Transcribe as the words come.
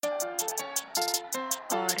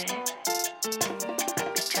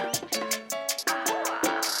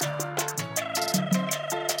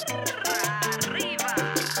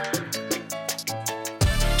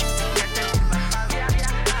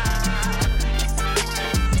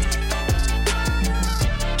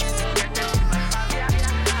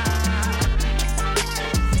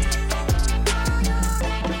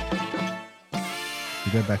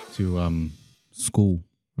to go back to school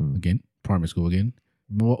again, primary school again.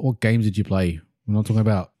 What games did you play? We're not talking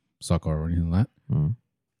about soccer or anything like that.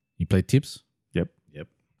 You played tips? Yep.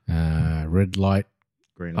 Red light.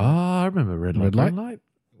 Green Oh, light. I remember red light, Red green light.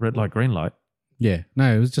 Red light, green light. Yeah.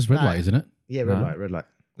 No, it was just red light, isn't it? Yeah, red No. light, red light.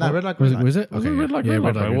 No, red light, Was green light. it? Was it? Was it Okay, red light, yeah, green light?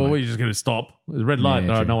 red light, Bro? green Well, light. we're just going to stop. It was red light. Yeah,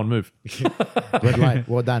 No, true. no one move. Red light.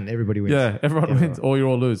 Well done. Everybody wins. Yeah, everyone wins or you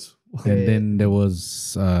all lose. And then there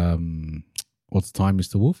was what's the time,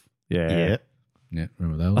 Mr. Wolf? Yeah. Yeah,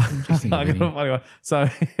 remember that? Was interesting. I got a funny one. So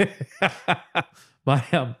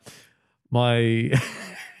my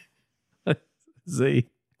Z,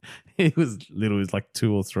 he was little. He was like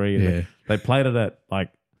 2 or 3. And Yeah. they played it at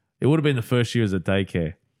it would have been the first year as a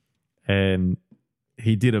daycare, and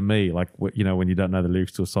he did a me when you don't know the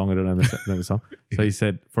lyrics to a song, I don't know the song. So he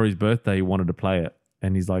said for his birthday he wanted to play it,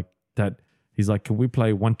 and he's like, Dad, can we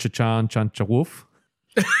play One Cha Chan Chan Cha Woof?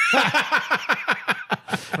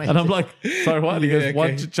 And I'm like, sorry, what? And he goes,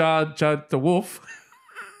 One Cha Chan Chan Cha Woof.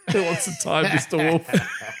 What's the time, Mr. Wolf?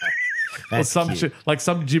 Or some shit, like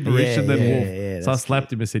some gibberish, and then wolf. Yeah, so I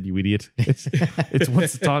slapped him and said, "You idiot! It's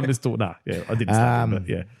what's the time, Mister?" Nah, yeah, I didn't slap him, but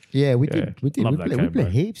yeah, Yeah, we did. We Love that played game, bro.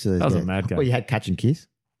 heaps of those That was a games. mad game. Well, you had Catch and Kiss.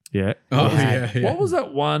 yeah. Oh, Yeah. yeah. What was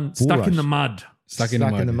that one? Stuck Rush. in the mud, Stuck in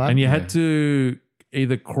the mud. and you had to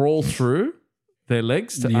either crawl through their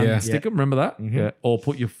legs to Yeah. unstick them. Remember that? Yeah. Or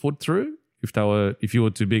put your foot through if you were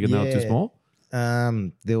too big and they were too Yeah. small.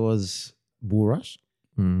 There was Bull Rush.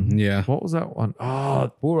 Yeah. What was that one?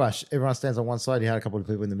 Oh, Bull Rush. Everyone stands on one side. You had a couple of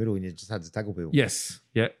people in the middle, and you just had to tackle people. yes,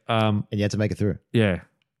 yeah, And you had to make it through. yeah.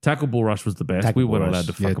 Tackle bull rush was the best. Tackle We weren't bull allowed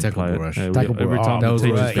to rush. Yeah, fucking tackle play bull it. rush. Yeah, Tackle every bull- time that the was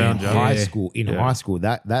teachers right. found in you. high Yeah. school. In Yeah. high school,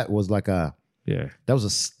 that was like Yeah, that was a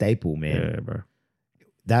staple, man. yeah, bro.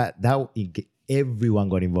 That everyone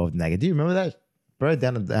got involved in that. Do you remember that, bro?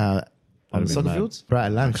 Down at on been the soccer mad. fields, bro.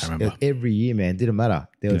 At lunch, can't remember. every year, man. Didn't matter.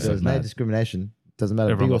 There was no mad. discrimination. Doesn't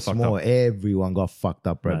matter Everyone big or got fucked small. up. Everyone got fucked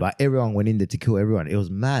up, bro. Mad. But everyone went in there to kill everyone. It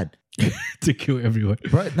was mad, To kill everyone.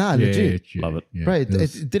 bro. Nah, legit. Yeah, Love it. Yeah. Bro,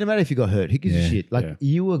 was- it didn't matter if you got hurt. Who gives a Yeah. shit? Like Yeah.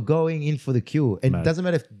 you were going in for the kill, and Mad. it doesn't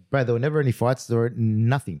matter if, bro. There were never any fights. There were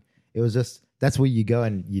nothing. It was just that's where you go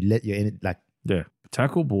and you let your like. Yeah,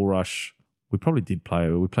 tackle bull rush. We probably did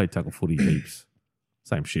play. We played tackle footy heaps.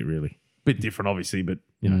 Same shit, really. Bit different, obviously, but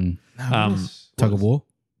you know. Tug of war.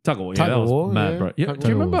 Tug of war, yeah, Tug that of was war, mad, yeah. bro. Yeah, Tug do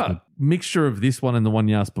you of war was remember mixture of this one and the one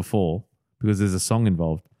you asked before? Because there's a song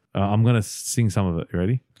involved. I'm gonna sing some of it. You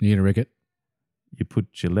ready? You gonna wreck it? You put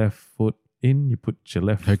your left foot in. You put your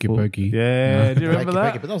left Hokey foot. pokey. Yeah, do you remember Hokey that?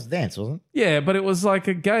 pokey, but that was dance, wasn't it? Yeah, but it was like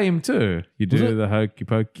a game too. You do the hokey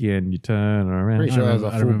pokey and you turn around. Pretty sure it was a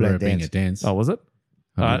I full remember black it being dance. a dance. Oh, was it?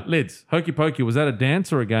 All right, Lids. Hokey pokey. Was that a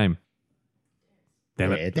dance or a game?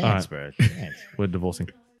 Damn Yeah, it. dance, All right, bro. Dance. we're divorcing.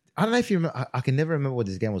 I don't know if you remember. I can never remember what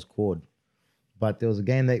this game was called, but there was a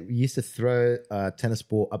game that we used to throw a tennis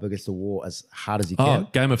ball up against the wall as hard as you Oh, can.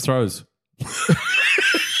 Game of Throws.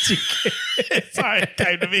 Sorry, it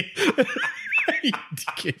came to me.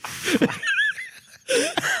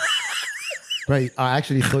 Bro, I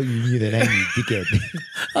actually thought you knew the name, you dickhead.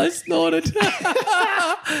 I snorted.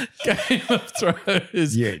 Game of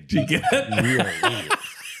Thrones. Yeah. Did you get it?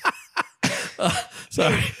 Yeah.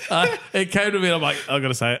 Sorry. It came to me and I'm like, I've got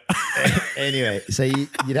to say it. Anyway, so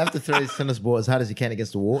you'd have to throw this tennis ball as hard as you can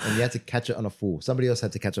against the wall, and you had to catch it on a full. Somebody else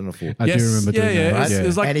had to catch it on a full. I do remember doing yeah. that. It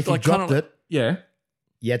was like, And if you like dropped kinda- it- Yeah.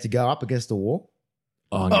 You had to go up against the wall,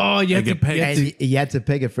 Oh, you had to get pegged. and you had to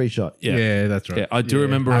peg a free shot. Yeah, that's right. Yeah, I do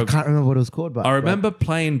remember. I can't remember what it was called, but I remember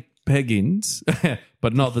playing peg-ins,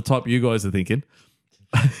 but not the type you guys are thinking.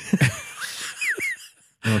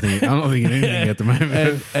 I'm not thinking anything at the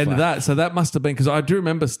moment. And that must have been because I do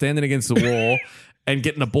remember standing against the wall and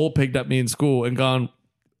getting a ball pegged at me in school and going.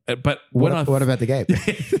 But what about the game?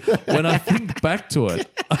 when I think back to it,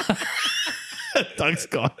 Doug's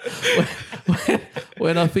gone.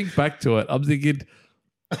 When I think back to it, I'm thinking.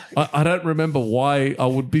 I don't remember why I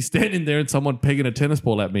would be standing there and someone pegging a tennis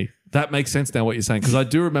ball at me. That makes sense now what you're saying because I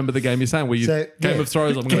do remember the game you're saying where you Game of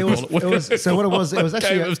Thrones. I'm going to call it. So what it was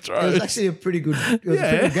actually Game of Thrones. a pretty good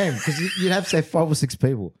game because you'd have say 5 or 6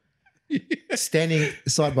 people standing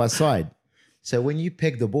side by side. So when you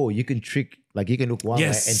peg the ball, you can trick you can look one way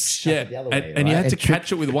and shove it the other way, and you right? had to trick-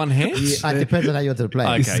 catch it with one hand. It depends on how you want to play.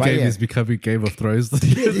 Okay. This But game yeah. is becoming Game of Thrones. This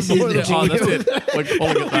is Oh, the that's jingle. it. We're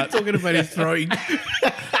calling it that. talking about his throwing.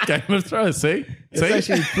 Game of Thrones. See, It's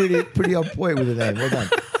actually pretty on point with the name. Well done.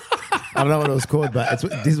 I don't know what it was called, but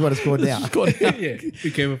this is what it's called now. Yeah,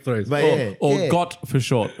 Game of Thrones. But yeah, or yeah. GOT for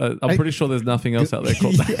short. I'm pretty sure there's nothing else out there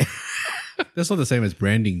called that. That's not the same as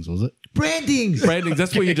brandings, was it? Brandings.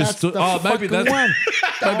 That's where you just stood. Oh, maybe that's one.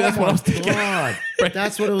 maybe that's what I was thinking. God.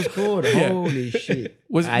 That's what it was called. Holy shit.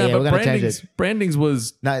 Was Ah, no, yeah, we're but gonna change it. brandings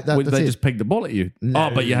was No, when that's they it. just pegged the ball at you.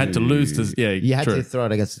 No. But you had to lose to You had true. to throw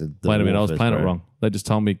it against the Wait a minute, I wall was first, playing it bro. wrong. They just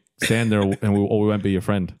told me stand there and we won't be your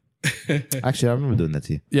friend. Actually, I remember doing that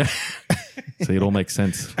to you. Yeah. So it all makes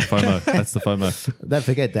sense. FOMO. That's the FOMO. Don't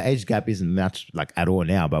forget, the age gap isn't much like at all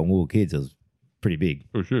now, but when we were kids, it was pretty big.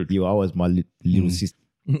 For sure. You were always my little sister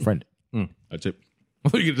friend. That's it. I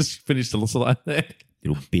thought you could just finish the line there.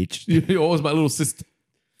 Little bitch. You're always my little sister.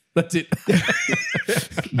 That's it.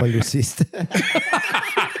 My little sister.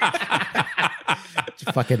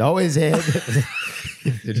 Fucking always had.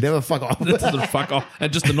 Never fuck off. Doesn't fuck off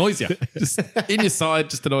and just annoys you. Just in your side,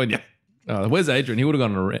 just annoying you. Where's Adrian? He would have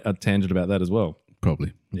gone on a tangent about that as well.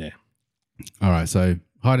 Probably. Yeah. All right. So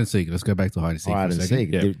hide and seek. Let's go back to hide and seek. Hide for a and second.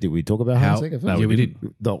 seek. Yeah. Did we talk about hide and seek? at first? Yeah, we did.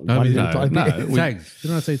 The No, one we little didn't. time. No. Tags.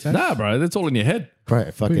 Didn't I say tag? Nah, bro. That's all in your head. Bro,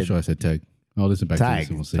 Pretty fucking sure I said tag. I'll listen back Tag. to this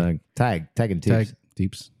and we'll see. tag and tips. Tag.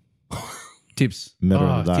 Tips. Tips. Middle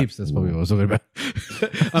of that. Tips. That's probably what I was talking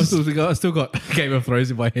about. I still got Game of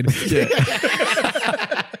Thrones in my head.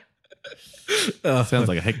 Sounds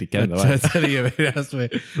like a hectic game, though. I'm telling you, man, I swear.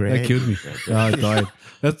 That killed me. I died.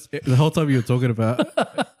 That's the whole time you were talking about.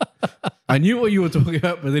 I knew what you were talking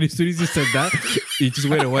about, but then as soon as you said that, it just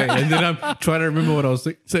went away. And then I'm trying to remember what I was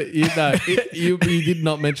thinking. So you did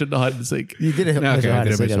not mention the hide and seek. You didn't No, okay, mention I hide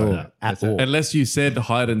and didn't seek at mention all. that. At all. Unless you said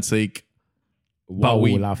hide and seek, While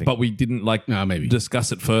we were laughing. but we didn't maybe.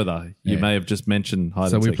 discuss it further. You Yeah. may have just mentioned hide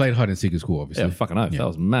So and we seek. played hide and seek at school, obviously. Yeah, fucking oath. That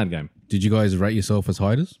was a mad game. Did you guys rate yourself as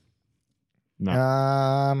hiders?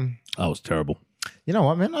 That was terrible. You know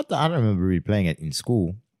what, man? I don't remember really playing it in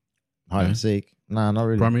school. Hide and seek. Nah, not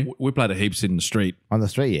really. Primary? We played a heaps in the street. On the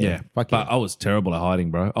street, yeah. Fuck But I was terrible at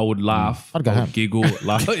hiding, bro. I would laugh, I'd go I would home. giggle,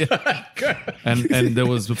 laugh. and there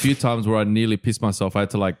was a few times where I nearly pissed myself. I had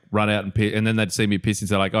to like run out and piss, and then they'd see me pissing,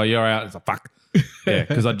 so like, "Oh, you're out." It's like, "Fuck." Yeah,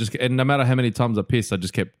 because I just, and no matter how many times I pissed, I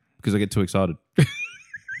just kept, because I get too excited.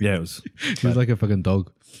 Yeah, it was He was like a fucking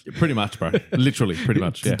dog. pretty much, bro. Literally, pretty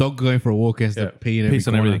much. Yeah. It's a dog going for a walk has to pee in every Piss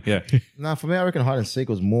on corner. everything. Yeah, Nah, for me, I reckon hide and seek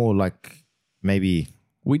was more like maybe.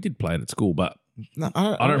 we did play it at school, but No,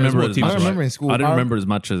 I don't remember it as I much. don't remember in school. I don't remember as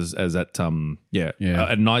much as at Yeah.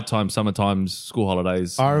 at nighttime, summertimes, school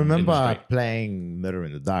holidays. I in the remember street. playing Murder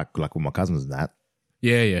in the Dark, like with my cousins and that.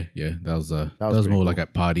 Yeah. That was was more pretty like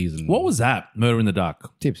at parties and What was that? Murder in the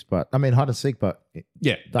Dark. Tips, but I mean hide and seek, but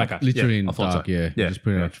Yeah, Dark. okay. literally yeah, in I the thought dark. so. Yeah, yeah, just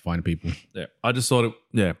pretty yeah. much find people. Yeah, I just thought it.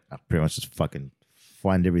 Yeah, I pretty much just fucking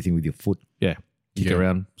find everything with your foot. yeah. Kick Yeah.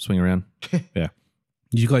 around, swing around. Yeah,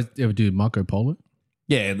 Did you guys ever do Marco Polo?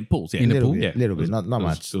 yeah. In the pools. Yeah, In the Little pool? bit, Yeah. little bit, It was- not it was-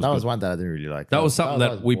 much. it was That was good. one that I didn't really like. That was something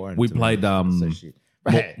that we boring to me. played, That was so shit.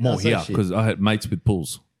 Right, more that's so here shit. because I had mates with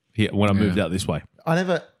pools here when I moved out this way. I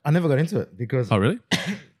never got into it because Oh, really?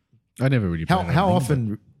 I never really. how played how anything,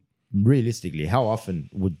 often, realistically, how often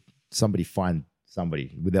would somebody find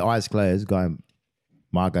somebody with their eyes closed going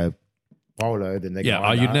Marco Polo? Then they Yeah. go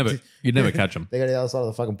Oh, you'd under. you'd never catch them. They go to the other side of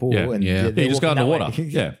the fucking pool Yeah. and Yeah. they're You just go walking that underwater. way.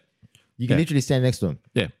 Yeah, You can Yeah. literally stand next to them.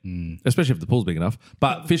 yeah. Especially if the pool's big enough.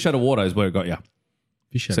 But fish out of water is where it got you.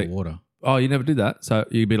 Fish out See- of water. Oh, you never did that. So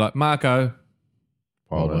you'd be like Marco,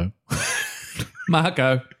 Polo.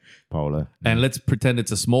 Marco, Polo. and let's pretend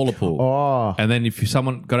it's a smaller pool. Oh, And then if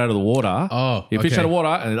someone got out of the water, Oh, you fish okay. out of water,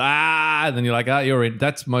 and then you're like, you're in.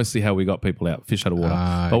 That's mostly how we got people out, fish out of water.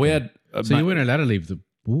 Ah, but we okay. had. So you weren't allowed to leave the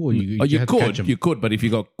pool. Or you You had to catch could, 'em? you could, but if you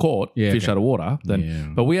got caught, Yeah, fish okay. out of water, then. Yeah.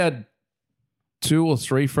 But we had 2 or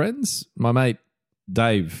 3 friends. My mate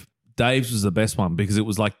Dave. Dave's was the best one because it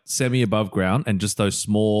was like semi above ground and just those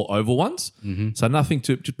small oval ones. Mm-hmm. So nothing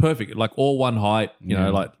too just perfect, like all one height.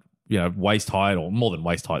 Waist height or more than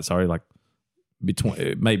waist height. Sorry, like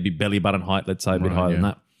between maybe belly button height. Let's say a bit Right, higher than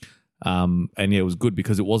yeah. that. And yeah, it was good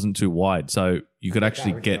because it wasn't too wide, so you could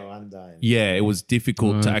actually get. Yeah, it was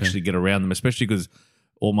difficult to okay. actually get around them, especially because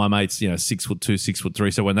all my mates, 6'2",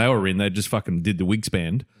 6'3". So when they were in, they just fucking did the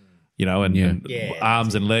wingspan, and Yeah.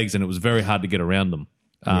 arms and legs, and it was very hard to get around them.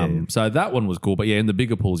 So that one was cool, but yeah, in the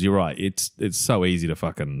bigger pools, you're right. It's so easy to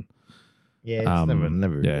fucking Yeah, it's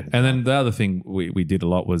never. yeah. And then the other thing we did a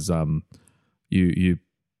lot was you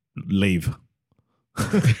leave.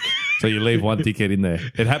 So you leave one ticket in there.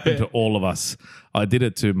 It happened to all of us. I did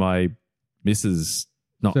it to my missus.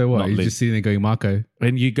 Not, So what? not You're Liz. just sitting there going Marco.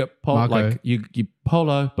 And you get Marco. like you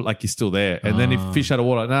polo, but like you're still there. And then if fish out of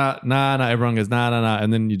water, nah, everyone goes, nah.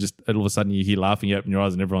 And then you just all of a sudden you hear laughing, you open your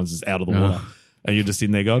eyes and everyone's just out of the water. And you're just in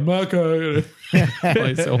there going, Marco. By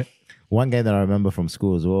yourself. One game that I remember from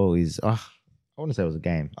school as well is I want to say it was a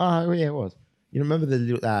game. Oh yeah, it was. You remember the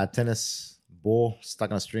little tennis ball stuck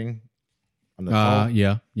on a string? on the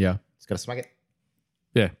pole. Yeah. It's got to smack it.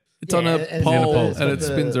 Yeah. It's Yeah, on a and pole it's and got it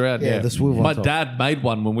spins around. yeah, Yeah, the swivel My on top. dad made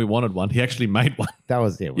one when we wanted one. He actually made one. That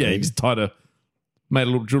was Yeah, he just drilled a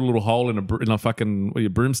little hole in a fucking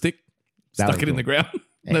broomstick, That stuck was it in the cool. ground.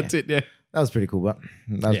 That's it. Yeah, That was pretty cool, but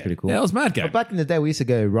that was pretty cool. yeah, it was mad game. But back in the day, we used to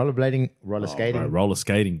go rollerblading, roller skating. Bro, roller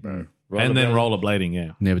skating, bro, and then rollerblading.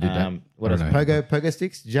 Yeah, Never did that. What I else? don't know. Pogo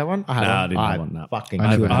sticks? Did you have one? I had Nah, one. I didn't have one, no. Fucking I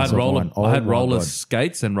never killed had myself I on had one. I had Oh my roller God.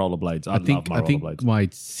 skates and rollerblades. I I love my think rollerblades. my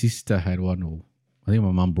sister had one, or I think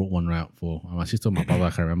my mum brought one out for my sister or my brother. I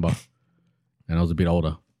can't remember. And I was a bit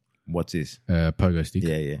older. What's this? Pogo stick.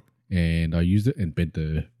 Yeah. And I used it and bent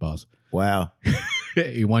the bars Wow.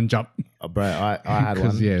 in one jump. Oh, bro, I had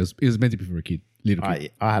one. Because it was meant to be for a kid, little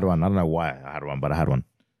kid. I had one. I don't know why I had one, but I had one.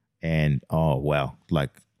 And oh wow,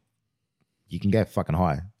 like you can go fucking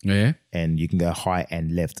high, Yeah. and you can go high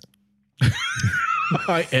and left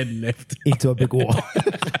High and left. into a big wall.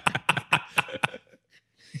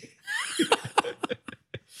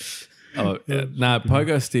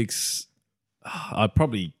 Pogo sticks. I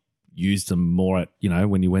probably used them more at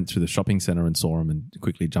when you went through the shopping center and saw them and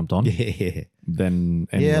quickly jumped on. Yeah. Then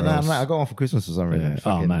Yeah, anywhere else. I got one for Christmas for some reason. Yeah.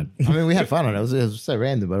 Fucking- Oh, man. I mean, we had fun on it. It was so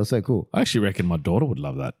random, but it was so cool. I actually reckon my daughter would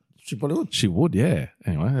love that. She probably would. She would, yeah.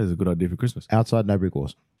 Anyway, that's a good idea for Christmas. Outside, no brick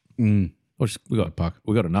walls. Mm. We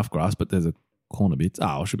got enough grass, but there's a corner bit.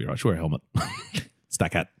 Oh, I should be right. She'll wear a helmet.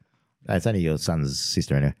 Stack hat. It's only your son's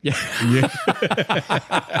sister anyway. Yeah.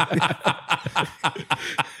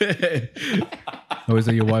 Or is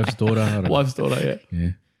that your wife's daughter? I don't know. Wife's daughter, yeah.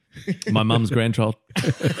 Yeah. My mum's granddaughter.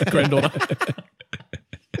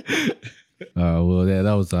 Well, yeah,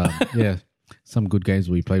 that was some good games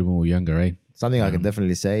we played when we were younger, eh? Something I can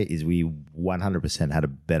definitely say is we 100% had a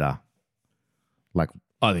better, like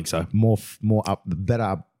I think so.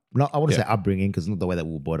 better. Not I want to say upbringing because not the way that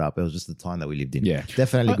we were brought up. It was just the time that we lived in. Yeah.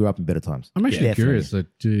 Definitely grew up in better times. I'm actually Definitely.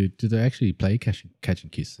 curious. Do they actually play catch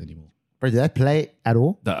and kiss anymore? Bro, did they play at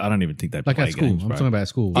all? I don't even think they Like play at school. games, I'm bro. talking about at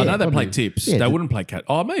school. I know they probably. play tips. Yeah, they do- wouldn't play cat.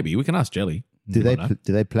 Oh, maybe we can ask Jelly. Do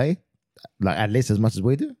they play like at least as much as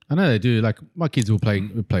we do? I know they do. Like my kids will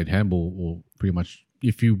played handball, or pretty much.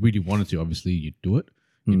 If you really wanted to, obviously you'd do it.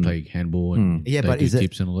 You play handball and Yeah, they but do is it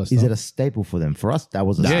tips and all that is stuff. it a staple for them? For us, that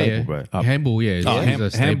was a staple, bro. Handball, yeah. Oh, is a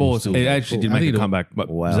staple handball. still. It actually did I make think a comeback, but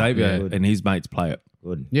Wow. Xavier Yeah. and his mates play it.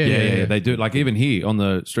 Good. Yeah. They do. Like even here on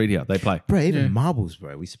the street here, they play. Bro, even marbles,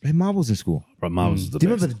 bro. We used to play marbles in school. Bro, Marvel's is the Do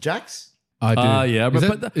you best. remember the jacks? I do. Yeah, Is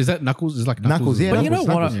but that Knuckles? Is like Knuckles, yeah. But you know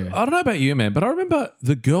Knuckles, what? Knuckles, I don't know about you, man, but I remember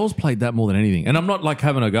the girls played that more than anything. And I'm not like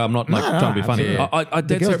having a go. I'm not like trying to be funny. absolutely. I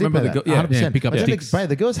dead set remember the girls. Yeah, 100%. pick up I don't sticks. think- bro,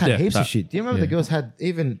 the girls had Yeah, heaps that- of shit. Do you remember the girls had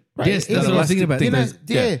even? Bro, Yes, that's even what I was thinking about. You know,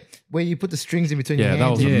 Yeah. where you put the strings in between Yeah, your that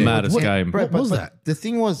hands. was the Yeah. maddest What- game. Bro, What was but that? the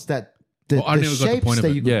thing was that the Well, I never got the shapes point of that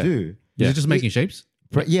it. you could Yeah. do. Is it just making shapes?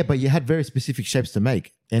 But yeah, but you had very specific shapes to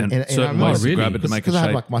make, and And I certain remember- ways to really? grab it to make a because I had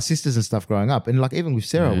shape. like my sisters and stuff growing up, and like even with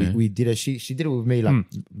Sarah, Yeah. we did it. She did it with me like,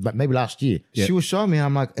 but maybe last year. Yeah. She was showing me.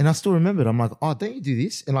 I'm like, and I still remember it. I'm like, oh, don't you do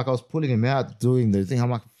this? And like I was pulling him out, doing the thing. I'm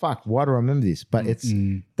like, fuck, why do I remember this? But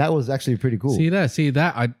that was actually pretty cool. See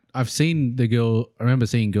that. I've seen the girl. I remember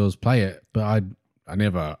seeing girls play it, but I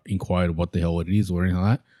never inquired what the hell it is or anything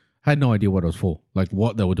like that. I had no idea what it was for, like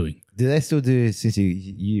what they were doing. Do they still do it since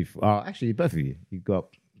you've? Oh, actually, both of you got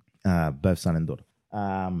both son and daughter.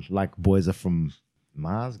 Like boys are from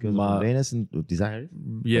Mars, girls are from Venus, and is that how it is?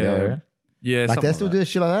 Yeah. Yeah. Like something they still that. do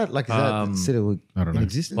shit like that. Like is that still I don't know. in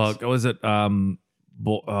existence? Like, was it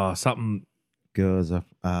something Girls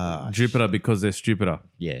are Jupiter because they're stupider,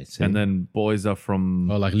 yeah, see? and then boys are from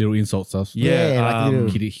Oh, like little insult stuff. Yeah, like little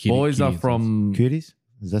kitty boys are insults. from. cuties.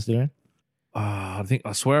 Is that still there? I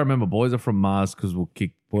swear I remember boys are from Mars because we'll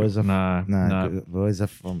kick. Boys are no. boys are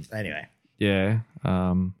from anyway. Yeah. I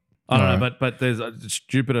don't know, but there's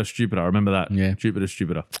Jupiter, stupider. I remember that. Yeah. Jupiter,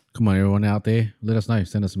 stupider. Come on, everyone out there, let us know.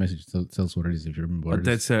 Send us a message. Tell us what it is if you remember what it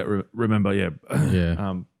is. That's it. Remember, yeah.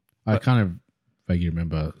 Yeah. I kind of vaguely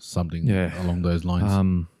remember something along those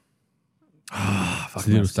lines.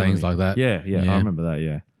 Little sayings like that. Yeah, I remember that.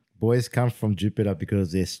 Yeah. Boys come from Jupiter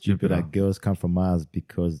because they're stupider. Jupiter. Girls come from Mars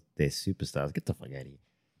because they're superstars. Get the fuck out of here.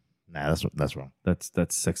 Nah, that's wrong. That's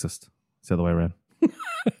sexist. It's the other way around.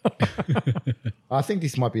 I think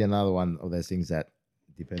this might be another one of those things that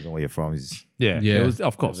depends on where you're from. Is Yeah. Yeah. It was,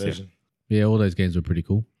 of course. Yeah. version. Yeah, all those games were pretty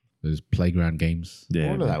cool. Those playground games.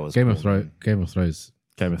 Yeah. All of that was Game cool, of Thrones. man. Game of Thrones.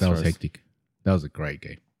 Game of That was Thrones. hectic. That was a great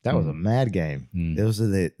game. That was a mad game. Mm. There was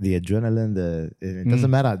the adrenaline. It doesn't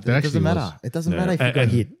matter. It actually doesn't matter. was. It doesn't Yeah. matter if you got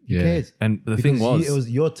And- hit. Who yeah. cares? And the Because thing was, it was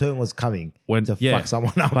your turn was coming when to fuck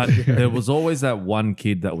someone up. but there was always that one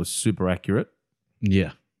kid that was super accurate,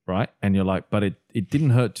 Yeah. right? And you're like, but it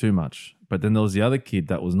didn't hurt too much. But then there was the other kid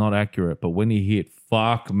that was not accurate. But when he hit,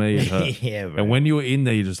 fuck me, it hurt. Yeah, bro. And when you were in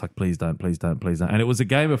there, you're just like, please don't, please don't, please don't. And it was a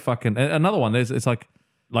game of fucking another one. It's like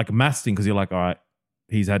a maths thing because you're like, all right,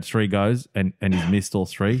 he's had 3 goes and he's missed all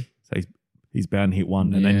 3. So he's bound to hit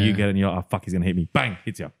one. And then you get it and you're like, oh, fuck, he's going to hit me. Bang,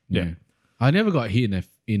 hits you. Yeah. I never got hit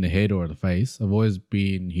in the head or the face. I've always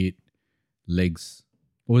been hit legs.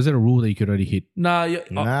 Or is it a rule that you could only hit? Nah,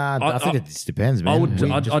 I think it just depends, man.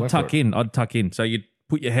 I'd tuck in. I'd tuck in. So you'd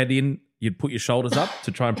put your head in, you'd put your shoulders up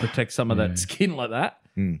to try and protect some of that skin like that.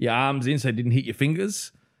 Your arms in so it didn't hit your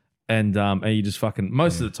fingers. And you just fucking,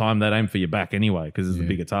 most of the time they'd aim for your back anyway because it's a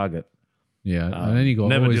bigger target. Yeah. And then you got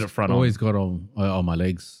never did it front always got on my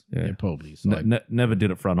legs. Yeah, probably. So never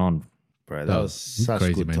did it front on. Bro, that was such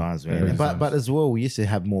crazy, good man. times, man. But as well, we used to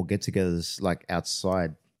have more get-togethers like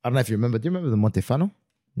outside. I don't know if you remember. Do you remember the Montefano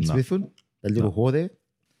in Smithfield? That little hall there?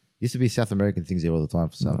 Used to be South American things there all the time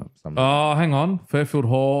for some. Oh, hang on. Fairfield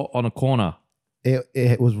Hall on a corner.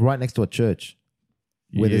 It was right next to a church.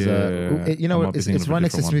 Where there's it's right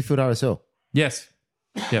next to Smithfield RSL. Yes.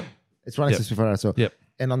 Yep. It's right next to Smithfield RSL. Yep.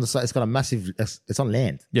 And on the side, it's got a massive. It's on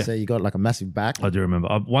land. Yeah. So you got like a massive back. I do remember.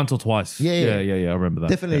 Once or twice. Yeah. I remember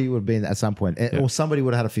that. Definitely you would have been at some point. Or somebody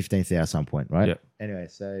would have had a 15th there at some point, right? Yeah. Anyway,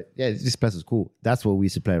 so this place was cool. That's where we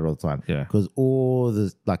used to play it all the time. Yeah. Because all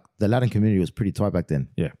the Latin community was pretty tight back then.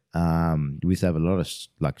 Yeah. We used to have a lot of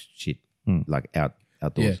shit like outdoors.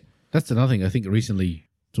 Yeah. That's another thing. I think recently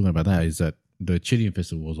talking about that is that the Chilean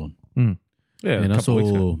festival was on. Yeah. And I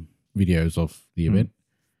saw videos of the event.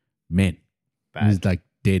 Man, it was like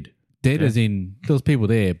dead. Dead as in there was people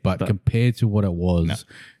there, but compared to what it was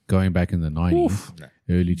going back in the 90s,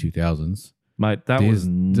 early 2000s. Mate, that was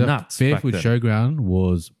nuts. The Fairfield Showground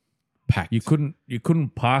was packed. You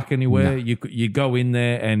couldn't park anywhere. No. You go in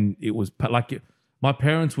there and it was like my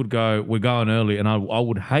parents would go, we're going early, and I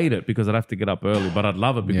would hate it because I'd have to get up early, but I'd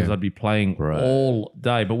love it because I'd be playing all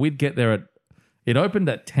day. But we'd get there it opened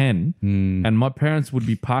at 10 and my parents would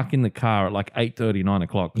be parking the car at like 8:30, 9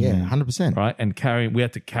 o'clock. Yeah, 100%. Right? And we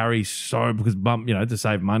had to carry because to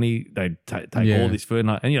save money, they'd take all this food.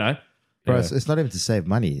 And Bro, it's not even to save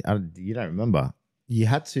money. You don't remember. You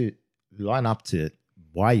had to line up to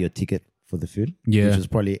buy your ticket for the food, which was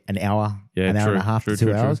probably an hour, an hour and a half to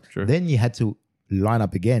 2 hours. True. Then you had to line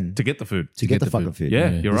up again to get the food. To get the fucking food. Yeah,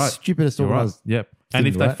 you're right. Stupidest organized. Yep. And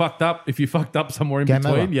if you fucked up somewhere in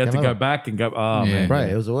between, you had to go back and go, man. Right,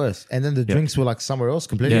 it was the worst. And then the drinks were like somewhere else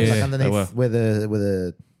completely, like underneath where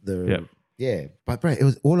the But bro, it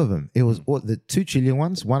was all of them. It was all the 2 Chilean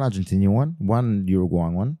ones, 1 Argentinian one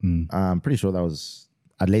Uruguayan one. I'm pretty sure that was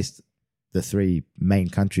at least the 3 main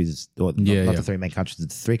countries, or not the 3 main countries, the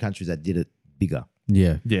 3 countries that did it bigger.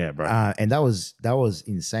 Yeah, bro. And that was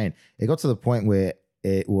insane. It got to the point where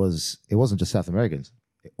it wasn't just South Americans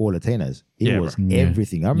or Latinos. It was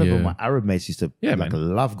everything. I remember my Arab mates used to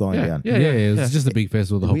love going down. It was just a big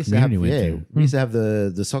festival. The whole community went to. We used to have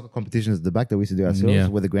the soccer competitions at the back that we used to do ourselves,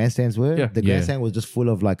 where the grandstands were. Yeah. The grandstand was just full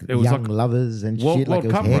of like young lovers and shit.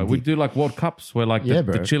 World Cup, bro. We'd do like World Cups where like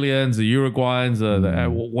the Chileans, the Uruguayans, the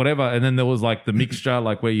whatever, and then there was like the mixture,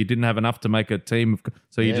 like where you didn't have enough to make a team,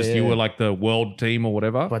 so you were like the world team or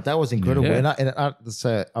whatever. But that was incredible. And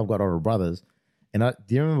so I've got older brothers, and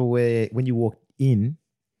do you remember when you walked in?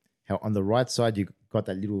 How on the right side you got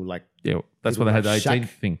that little that's where they had the 18th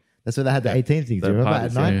thing. That's where they had the 18th thing. Do you remember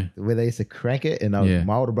at night where they used to crank it? And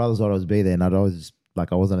my older brothers would always be there, and I'd always just,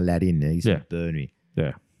 I wasn't allowed in. They used to burn me.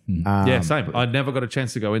 Yeah, same. I never got a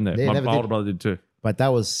chance to go in there. My older brother did too. But that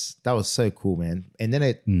was so cool, man. And then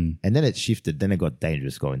it shifted. Then it got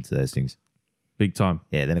dangerous going to those things. Big time.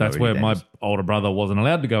 Yeah, then that's where my older brother wasn't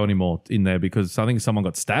allowed to go anymore in there because I think someone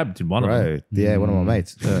got stabbed in one of them. Yeah, one of my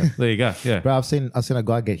mates. There you go. Yeah, bro, I've seen a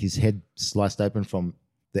guy get his head sliced open from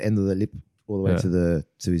the end of the lip all the way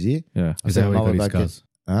to his ear. Yeah, is that what he got his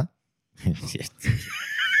huh?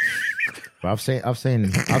 Bro, I've seen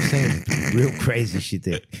real crazy shit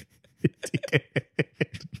there.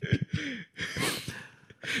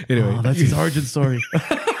 Anyway, that's his origin story.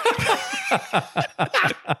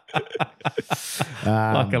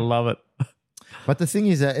 I love it. But the thing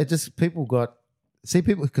is that it just people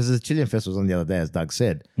because the Chilean festival was on the other day, as Doug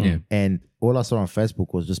said. Yeah. And all I saw on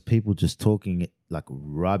Facebook was just people just talking like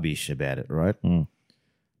rubbish about it, right?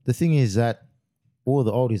 The thing is that all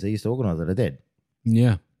the oldies they used to organize it are dead.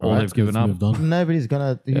 Yeah. All they've given up. Nobody's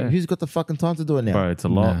gonna who's got the fucking time to do it now? Bro, it's a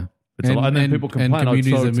lot. Nah. It's a lot. And then people complain, and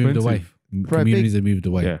communities so have moved away. Communities have moved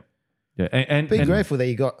away. Yeah. Yeah, and be grateful that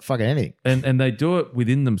you got fucking anything. And they do it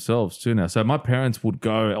within themselves too now. So my parents would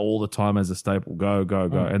go all the time as a staple, go.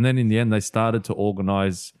 And then in the end, they started to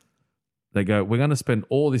organize. They go, we're going to spend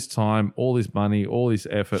all this time, all this money, all this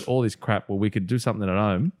effort, all this crap where we could do something at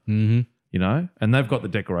home. you know, and they've got the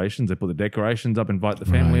decorations. They put the decorations up, invite the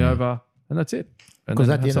family over, and that's it. Because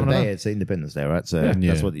at the end of the day, it's Independence Day, right? So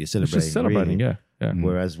that's what you're celebrating. It's just celebrating, really.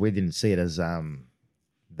 Whereas we didn't see it as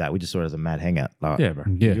that. We just saw it as a mad hangout. Like, bro.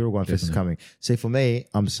 Uruguayan Fest is coming. See, for me,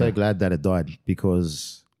 I'm so glad that it died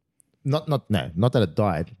because not that it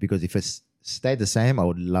died, because if it stayed the same, I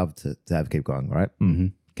would love to have kept going, right? Mm-hmm.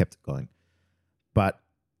 Kept it going. But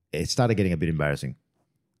it started getting a bit embarrassing.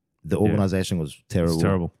 The organization was terrible. It's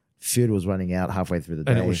terrible. Food was running out halfway through the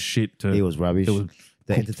day. And it was shit too. It was rubbish. It was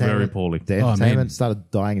the entertainment, very poorly. The entertainment started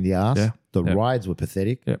dying in the ass. Yeah. The rides were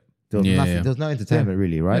pathetic. Yep. There was nothing. There was no entertainment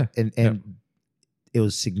really, right? Yeah. And it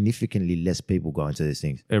was significantly less people going to these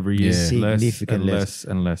things. Every year, significantly less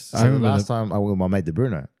and less. So last time I went with my mate, the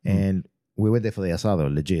Bruno, and we went there for the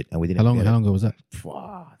asado, legit, and we didn't. How long ago was that?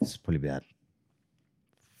 This is probably about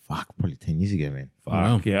probably 10 years ago,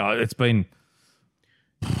 man. Yeah, it's been.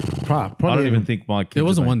 Probably I don't even think my kids. There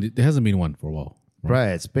wasn't one. There hasn't been one for a while.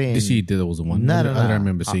 Right, it's been this year. There wasn't one. No. I don't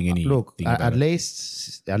remember seeing any. Look, at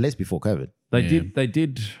least before COVID, they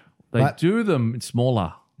do them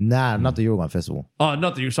smaller. Nah, not the Uruguayan festival. Oh,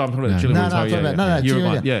 not the Uruguayan. I'm talking about the Chilean.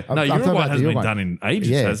 Uruguayan. Yeah, no, Uruguayan hasn't been done in ages.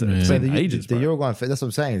 Has it? It's been ages. The Uruguayan, that's what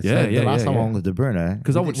I'm saying. Yeah, the last time I went with the Bruno,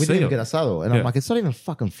 because I would we see didn't it. get asado, and I'm like, it's not even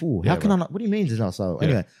fucking full. How can I not? What do you mean there's no asado?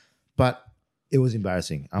 Anyway, but it was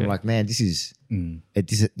embarrassing. I'm like, man, this is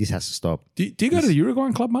this has to stop. Do you go to the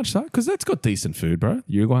Uruguayan club much, though? Because that's got decent food, bro.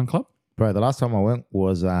 The Uruguayan club, bro. The last time I went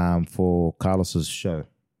was for Carlos's show.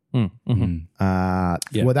 Well,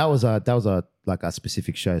 that was a like a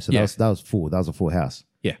specific show, so that was full. That was a full house.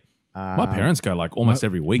 Yeah, my parents go like almost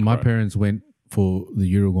every week. My bro. parents went for the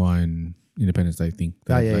Uruguayan Independence Day thing.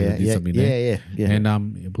 Yeah.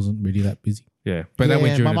 And it wasn't really that busy. Yeah, but that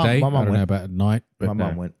went during the day. My I don't know about at night. But my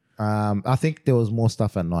mum went. I think there was more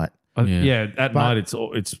stuff at night. At night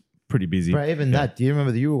it's pretty busy. Bro, even that. Do you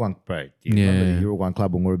remember the Uruguayan? Bro, do you remember the Uruguayan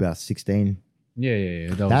club when we were about 16? Yeah.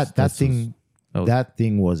 That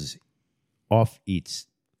thing was off its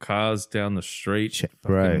cars down the street,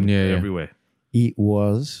 bro. Everywhere. It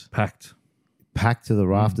was packed to the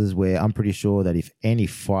rafters. Where I'm pretty sure that if any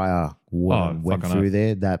fire went through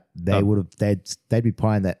there, that they'd be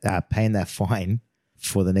paying that fine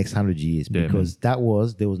for the next 100 years because there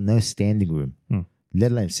was no standing room,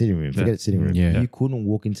 let alone sitting room. Forget it, sitting room. You couldn't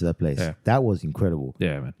walk into that place. That was incredible.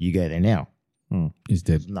 Yeah, man. You go there now, it's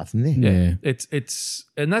dead. There's nothing there. Yeah. It's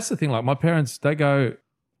and that's the thing. Like my parents, they go.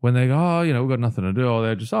 When they go, we've got nothing to do, or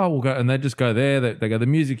they're just, we'll go, and they just go there. They go, the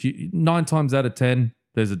music, 9 times out of 10,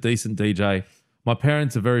 there's a decent DJ. My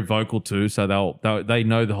parents are very vocal too, so they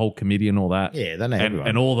know the whole committee and all that. Yeah, they know everyone.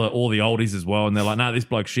 And all the oldies as well. And they're like, nah, this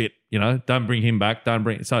bloke shit, don't bring him back,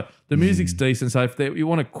 So the music's decent. So if you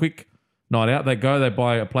want a quick night out, they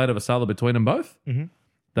buy a plate of asada between them both. Mm-hmm.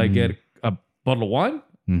 They get a bottle of wine,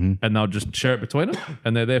 and they'll just share it between them.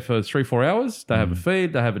 And they're there for 3-4 hours. They have a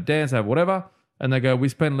feed, they have a dance, they have whatever. And they go, we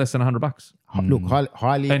spend less than $100. Look,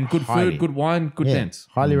 highly. And good food, good wine, good dance.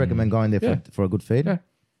 Highly recommend going there for a good feed. Yeah.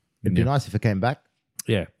 It'd be nice if it came back.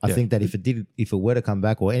 Yeah. I think that if it were to come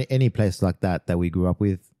back, or any place like that we grew up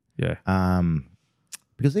with. Yeah.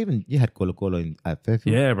 Because even you had Colo Colo at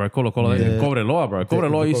Fairfield. Yeah, bro. Cobreloa, bro.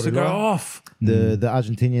 Cobreloa used to go off. The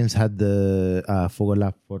Argentinians had the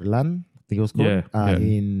Forlan, I think it was called.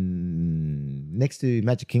 In next to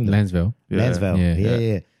Magic Kingdom. Lansville.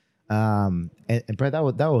 Yeah. And bro, that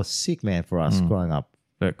was sick, man, for us growing up.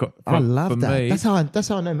 I love that. Me, that's how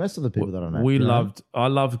I know most of the people that I know. I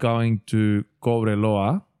loved going to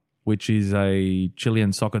Cobreloa, which is a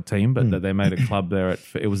Chilean soccer team, but they made a club there.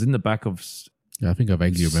 It was in the back of. I think I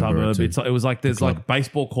vaguely remember it. It was like there's like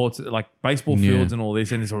baseball courts, like baseball fields and all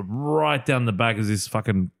this, and it's right down the back is this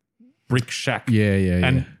fucking brick shack.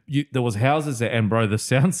 And there was houses there, and bro, the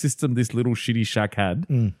sound system this little shitty shack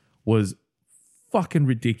had was fucking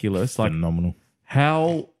ridiculous. Like phenomenal.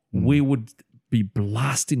 How we would be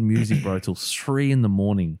blasting music, bro, till 3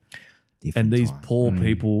 a.m. And these poor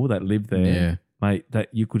people that live there, mate, that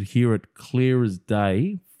you could hear it clear as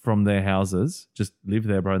day from their houses, just live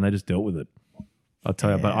there, bro, and they just dealt with it. I'll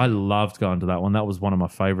tell you, but I loved going to that one. That was one of my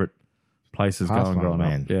favorite places growing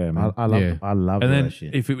up. Yeah, man. I love and then that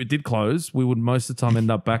shit. if it did close, we would most of the time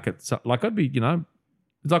end up back at, like I'd be,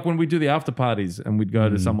 it's like when we do the after parties and we'd go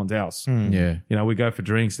to someone's house. We go for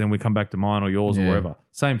drinks, then we come back to mine or yours or wherever.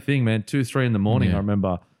 Same thing, man. 2-3 in the morning, I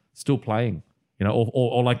remember still playing.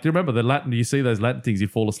 Or like, do you remember the Latin? Do you see those Latin things? You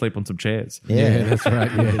fall asleep on some chairs. Yeah, that's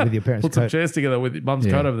right. Yeah, with your parents' Put some chairs together with your mum's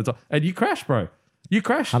coat over the top. And you crash, bro. You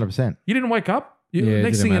crash. 100%. You didn't wake up.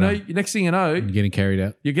 Next thing you know, You're getting carried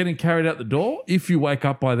out. you're getting carried out the door if you wake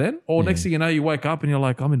up by then. Or next thing you know, you wake up and you're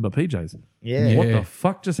like, I'm in my PJs. Yeah. What the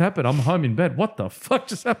fuck just happened? I'm home in bed. What the fuck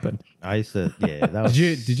just happened? I used to. Yeah, that was.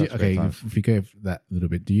 Did you? such a great Okay, time. if we go that a little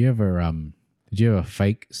bit, do you ever Did you ever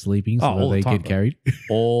fake sleeping so all that they the time, get bro. carried?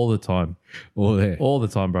 All the time. All there. All the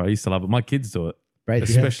time, bro. I used to love it. My kids do it. Right,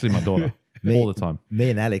 Especially my daughter. All the time. Me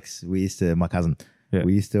and Alex, my cousin,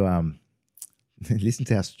 we used to listen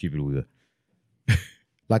to how stupid we were.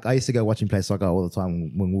 Like I used to go watch him play soccer all the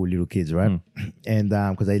time when we were little kids, right? And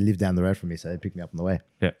because they lived down the road from me, so they picked me up on the way.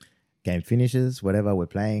 Yeah. Game finishes, whatever, we're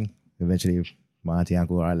playing. Eventually, my auntie,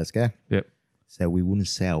 uncle, all right, let's go. Yep. So we wouldn't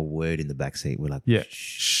say a word in the back seat. We're like, Yeah.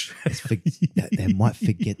 shh. They might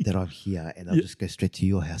forget that I'm here, and I'll just go straight to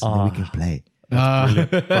your house, and then we can play. Bro,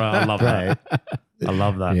 I love that. I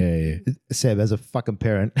love that. Yeah. Seb, as a fucking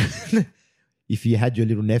parent, if you had your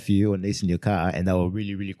little nephew or niece in your car and they were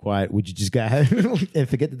really, really quiet, would you just go home and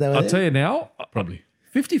forget that they were I'll there? tell you now, Probably.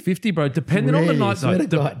 50-50, bro. Depending on the Really? night, Swear though.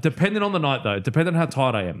 to God. Depending on the night, though. Depending on how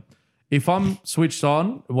tired I am. If I'm switched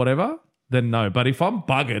on, whatever, then no. But if I'm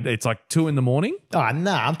buggered, it's like 2 a.m. Oh,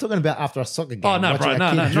 no, I'm talking about after a soccer game. Oh, no, watching bro. a No,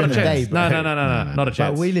 kid not a during the chance. day, bro. No, not a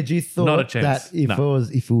chance. But we legit thought Not a chance. that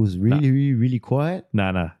if it was really, really, really quiet,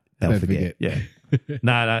 No. they'll Don't forget. Yeah.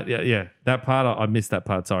 No, yeah. That part, I missed that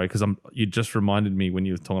part. Sorry, because you just reminded me when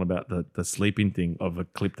you were talking about the sleeping thing of a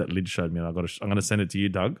clip that Lid showed me. And I'm going to send it to you,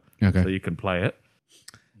 Doug, Okay. so you can play it.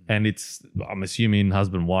 And I'm assuming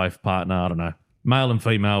husband, wife, partner, I don't know, male and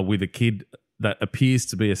female with a kid that appears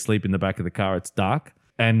to be asleep in the back of the car. It's dark,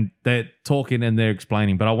 and they're talking and they're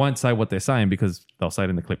explaining, but I won't say what they're saying because they'll say it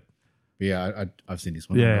in the clip. Yeah, I've seen this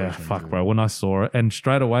one. Yeah, fuck, bro. When I saw it, and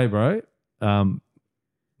straight away, bro,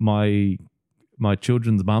 my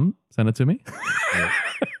children's mum sent it to me.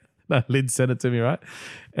 No, Lynn sent it to me, right?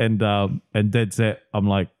 And dead set, I'm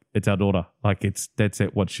like, it's our daughter. Like it's dead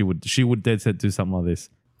set what she would dead set do something like this.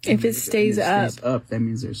 If it stays up, that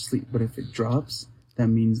means they're asleep. But if it drops, that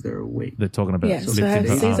means they're awake. They're talking about yeah, so lifting if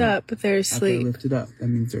her it stays arm. up, they're After asleep. they lift it up, that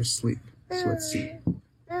means they're asleep. So let's see.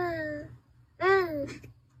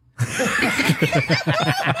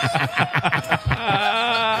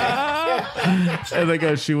 And they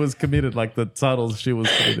go, she was committed, like the titles, she was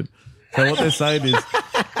committed. So what they're saying is,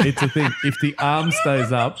 it's a thing. If the arm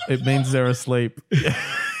stays up, it means they're asleep.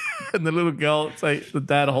 And the little girl, say the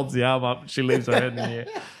dad holds the arm up, she leaves her head in the air.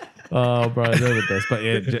 Oh, bro, they're the best. But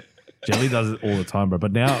yeah, Jelly does it all the time, bro.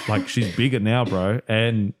 But now, like, she's bigger now, bro.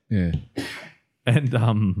 And we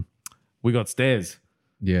got stairs.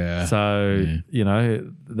 Yeah. So, you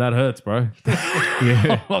know, that hurts, bro. Yeah. I'm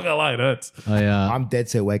not gonna lie, it hurts. I'm dead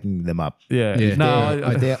set waking them up. Yeah. Yeah. No,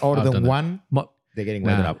 If they're older I've than done that. one, my, they're getting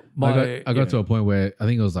woken up. I got to a point where I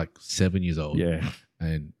think it was like 7 years old. yeah.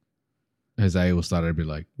 And Jose was started to be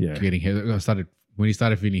like Yeah. getting heavy. When he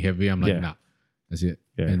started feeling heavy, I'm like, Yeah. nah, that's it.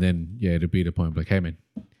 Yeah. And then it'd be the point like, hey man,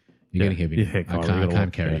 you're getting heavy. Yeah, now. Kyle, I we gotta can't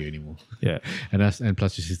walk. carry Yeah. you anymore. Yeah. And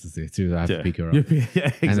plus your sister's there too. I have to pick her up. Yeah,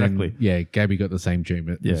 And exactly. then, Gabby got the same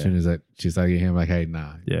treatment. Yeah. As soon as she started getting him, like, hey,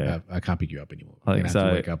 nah, Yeah. I can't pick you up anymore. I You're think gonna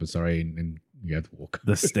have so. to wake up and sorry, and you have to walk.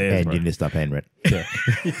 The stairs, And bro. you need to stop paying rent. Yeah.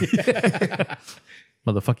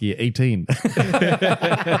 Motherfucker, you're 18.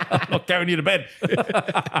 I'm not carrying you to bed.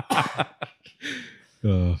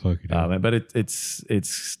 Oh, fucking hell. Man, but it's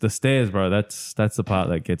the stairs, bro. That's the part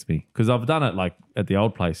that gets me because I've done it like at the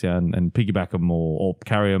old place, yeah, and piggyback them or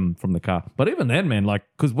carry them from the car. But even then, man, like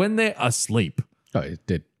because when they're asleep, Oh, it's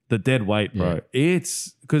dead. the dead weight, bro.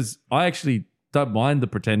 It's because I actually don't mind the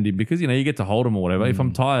pretending because you know you get to hold them or whatever. If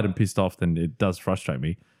I'm tired and pissed off, then it does frustrate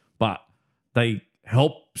me. But they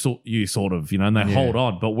help you sort of, you know, and they hold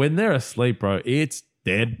on. But when they're asleep, bro, it's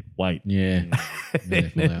dead weight. Yeah.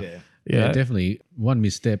 Definitely. Yeah. Definitely. One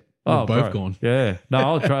misstep. We're both bro. gone. Yeah. No,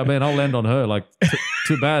 I'll try, man. I'll land on her. Like,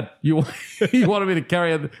 too bad. You wanted me to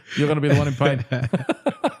carry her. You're going to be the one in pain.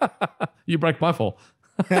 You break my fall.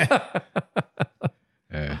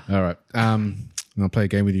 Yeah. All right. I'm gonna play a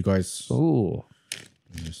game with you guys. Ooh.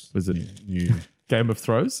 Was it New. Game of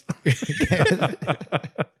Throws?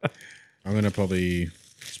 I'm gonna probably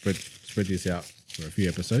spread this out for a few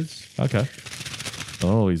episodes. Okay.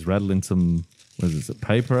 Oh, he's rattling some, what is it,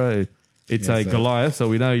 paper? It's Yeah, a so- Goliath, so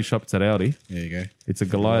we know he shops at Aldi. There you go. It's a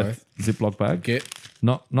Goliath Ziploc bag. Okay.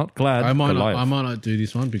 Not Glad, I might Goliath. not do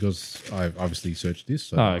this one because I've obviously searched this.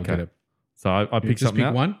 So Oh, I'll okay. get a- So I picked just something pick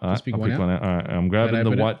out. one. All right, Just pick I'll one pick out. one out. All right, I'm grabbing Don't the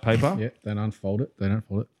open it. white paper. Yeah, don't unfold it. Don't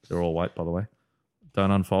unfold it. They're all white, by the way. Don't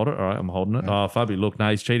unfold it. All right, I'm holding it. Oh, Fabi, look. No,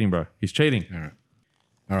 he's cheating, bro. He's cheating.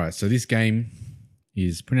 All right. So this game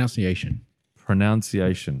is pronunciation.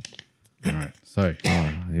 Pronunciation. All right. So,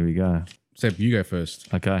 Here we go. Seb, you go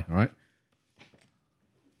first. Okay. All right.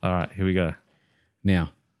 All right, here we go.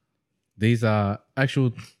 Now, these are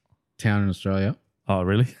actual town in Australia, Oh,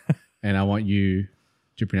 really? and I want you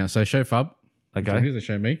to pronounce. So show Fub. Okay.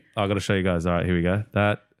 Show me. I got to show you guys. All right, here we go.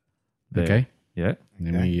 That. There. Okay. Yeah. And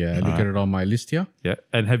then we look at it on my list here. Yeah.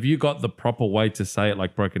 And have you got the proper way to say it,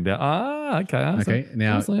 like broken down? Okay. Okay.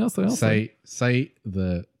 Now, say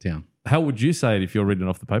the town. How would you say it if you're reading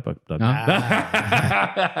off the paper, Doug? Damn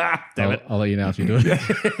it. I'll let you know if you do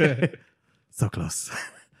it. So close.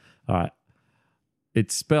 All right.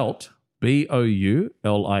 It's spelt Boulia.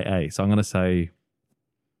 So I'm going to say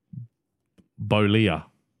Bolia.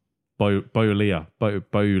 Bolia.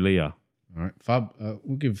 Bolia. All right. Fub,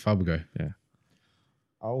 we'll give Fub a go. Yeah.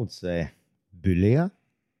 I would say Bulia.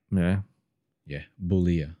 Yeah. Yeah.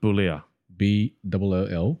 Bulia. Bulia.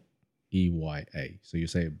 Booleya. So you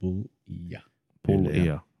say Bulia.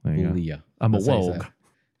 Bulia. There you go. Bulia. I'm a That's how you say wog. it.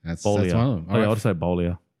 That's Bolia. one of them. All Yeah, right. I'll say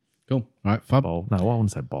Bolia. Cool. All right. Fub. Bowl. No, I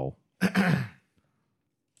wouldn't say bowl.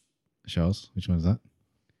 Show us. Which one is that?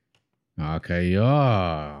 Okay.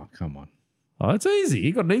 Oh, come on. Oh, it's easy.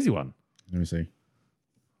 You got an easy one. Let me see.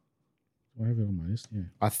 Do I have it on my list?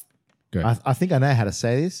 Yeah. Go. I think I know how to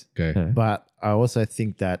say this, Go. Yeah. but I also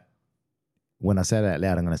think that when I say it out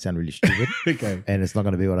loud, I'm going to sound really stupid. Okay. And it's not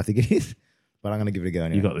going to be what I think it is. But I'm going to give it a go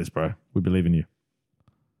anyway. You got this, bro. We believe in you.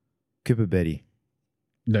 Cooper Betty.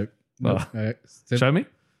 No. No. Oh. Show me.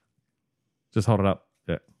 Just hold it up.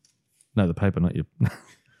 Yeah. No, the paper, not you.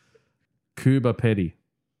 Cuba Petty.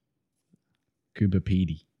 Cuba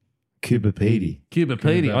Petey. Cooper Petey. Cuba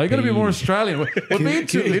Petey. Oh, you got to be more Australian. We're being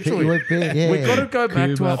too literally. We've got to go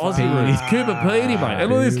back to our Cuba Aussie Petey. roots. Cuba Petey, mate. And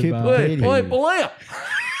look at this. Cuba Wait, Petey. Bolia.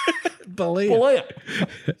 Bolia.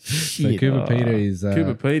 So Cuba Peter is.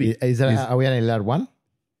 Cuba Petey. Are we only allowed one?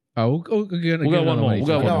 We'll go one more. We'll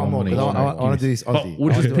go one more. I want to do this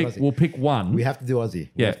Aussie. We'll pick one. We have to do Aussie.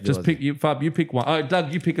 Yeah, just pick you, Fab. You pick one. Oh,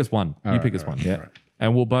 Doug, you pick us one. You pick us one. Yeah,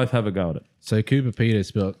 and we'll both have a go at it. So Cooper Peter is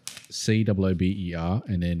spelled Coober,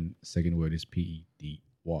 and then second word is Pedy,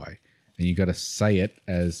 and you got to say it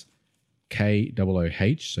as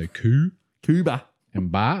Kooh. So Cuba.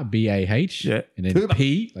 and Bah BAH, Yeah. and then Cuba.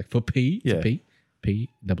 P like for P, Yeah. P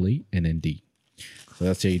and then D. So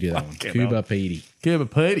that's how you do that one. Fucking Cuba hell. Petey. Cuba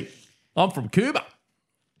Petey. I'm from Cuba.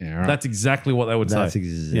 Yeah, all right. That's exactly what they would That's say.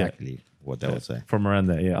 exactly what they would say. From around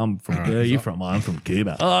there. Yeah, I'm from. All right. Where are you from? I'm from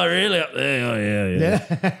Cuba. Oh, really? Up there? Oh,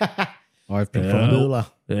 yeah. I've been Yeah. from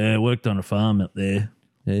Bula. Yeah, worked on a farm up there.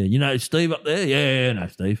 Yeah, you know Steve up there? Yeah, no,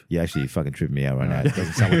 Steve. You actually fucking tripped me out right now. It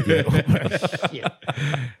doesn't sound like you.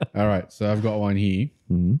 All right, so I've got one here.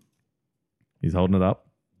 Mm-hmm. He's holding it up.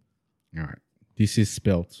 All right, this is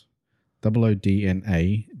spelt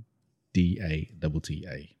OODNADATTA.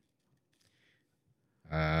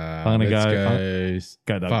 I'm gonna let's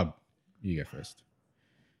go. Go, Doug. Fub, you go first.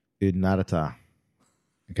 Udnadata.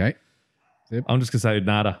 Okay, I'm just gonna say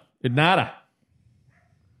Udnada. Udnada.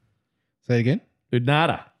 say it again.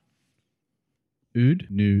 Udnada.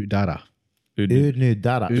 Udnudada.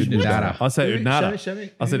 Udnudata. Udnudada. I say Udnada. Show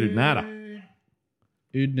me. I said Udnada.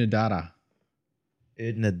 Udnudada.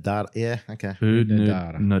 Udnudata. Yeah, okay.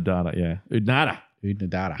 Udnudada. Udnada. Yeah. Udnada.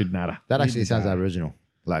 Udnudada. Udnada. That actually sounds original.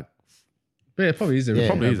 Like, But it probably is. Yeah,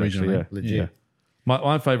 Probably is originally. actually. Yeah. legit. Yeah.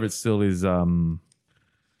 My favorite still is Yapoon.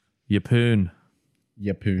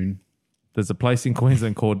 Yapoon. There's a place in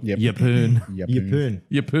Queensland called Yep. Yapoon. Yapun.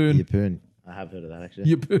 Yapoon. Yapun. I have heard of that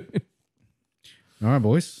actually. Yapoon. All right,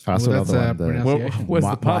 boys. I saw that's another one, the- pronunciation. Where's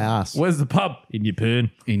My- the pub? my ass. Where's the pub? In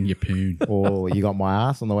Yapoon. In Yapoon. Or you got my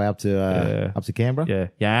ass on the way up to Canberra. Yeah.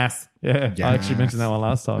 Yes. Yeah. I actually mentioned that one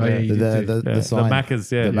last time. Oh, yeah. yeah, you The, did the, too. the, Yeah. The sign.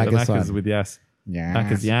 Maccas, yeah. The The Maccas Maccas sign. with yes. Yeah.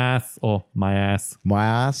 Maccas, yes. Or my ass. My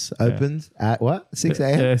ass opens at what? 6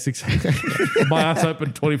 a.m. Yeah, 6 My ass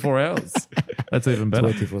open 24 hours. That's even better.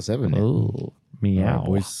 24/7. Yeah. Oh, All meow. right,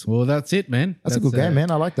 boys. Well, that's it, man. That's a good game,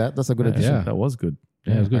 man. I like that. That's a good addition. yeah. That was good.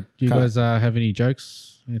 Yeah, it was good. Do you Can't- guys have any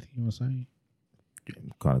jokes? Anything you want to say?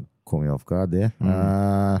 Kind of caught me off guard there.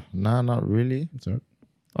 No, not really. That's all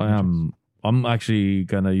right. I'm actually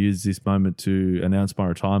going to use this moment to announce my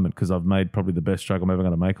retirement because I've made probably the best joke I'm ever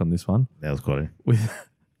going to make on this one. That was quality. With That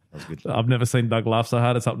was good. I've never seen Doug laugh so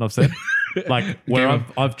hard at something I've said. Like where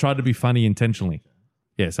I've tried to be funny intentionally.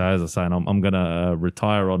 Yeah, so as I was saying, I'm going to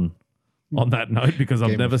retire on that note because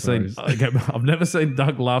I've Game never of seen Thrones. I've never seen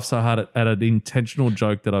Doug laugh so hard at an intentional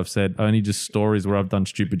joke that I've said. Only just stories where I've done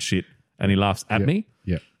stupid shit and he laughs at me.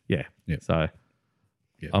 Yeah. Yeah. Yeah. So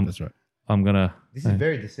Yeah, that's right. I'm gonna. This is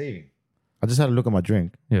very deceiving. I just had a look at my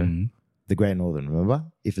drink. Yeah. The Great Northern, remember?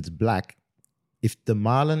 If it's black, if the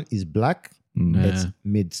Marlin is black, Mm. it's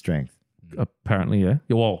mid strength. Apparently, yeah.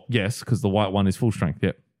 Yeah, well, yes, because the white one is full strength.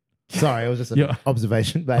 Yeah. Sorry, it was just an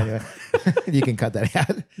observation. But anyway, you can cut that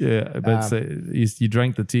out. Yeah, but you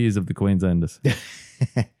drank the tears of the Queenslanders.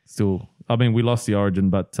 Still, I mean, we lost the Origin,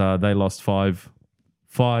 but they lost five.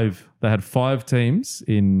 They had 5 teams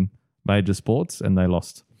in major sports, and they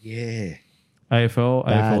lost. Yeah. AFL,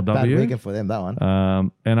 AFLW. Bad weekend for them, that one.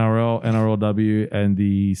 NRL, NRLW, and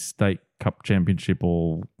the State Cup Championship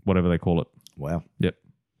or whatever they call it. Wow. Yep.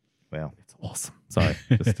 Wow. It's awesome. Sorry,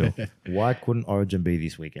 but still. Why couldn't Origin be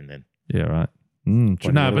this weekend then? Yeah, right.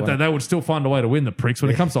 No, but they would still find a way to win, the pricks. When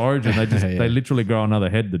it comes to Origin, they literally grow another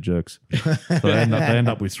head, the jerks. So they end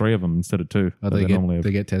up with 3 of them instead of 2. Oh,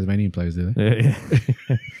 they get Tasmanian players, do they?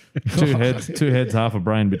 Yeah. 2 heads, half a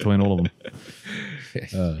brain between all of them.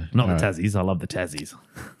 Not the Tassies. I love the Tassies.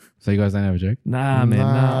 So you guys don't have a joke? Nah,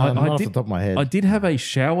 man. Not off the top of my head. I did have a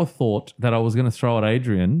shower thought that I was going to throw at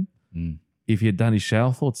Adrian if he had done his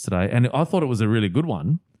shower thoughts today. And I thought it was a really good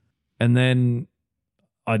one. And then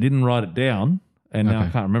I didn't write it down. And now I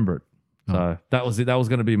can't remember it. So that was it. That was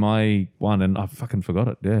going to be my one. And I fucking forgot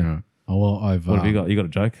it. Yeah. Right. Oh, well, what have you got? You got a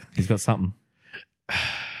joke? He's got something.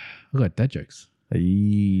 I've got dad jokes.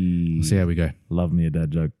 Hey. We'll see how we go. Love me a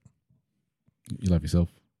dad joke. You love yourself?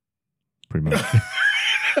 Pretty much.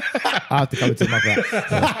 I have to come into my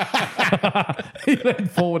flat. He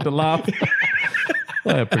leaned forward to laugh.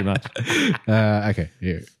 Yeah, pretty much. Okay,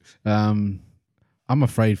 yeah. I'm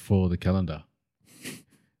afraid for the calendar.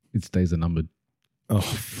 Its days are numbered. Oh,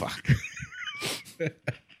 fuck.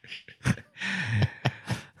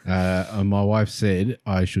 My wife said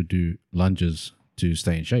I should do lunges to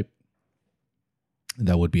stay in shape.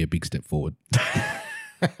 That would be a big step forward.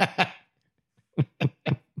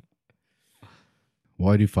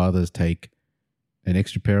 Why do fathers take an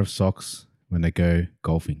extra pair of socks when they go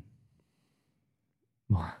golfing?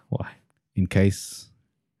 Why? In case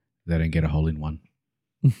they don't get a hole in one.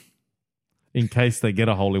 In case they get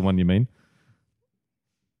a hole in one, you mean?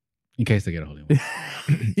 In case they get a hole in one.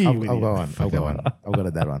 I'll go on. I've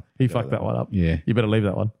got that one. He fucked that one up. Yeah. You better leave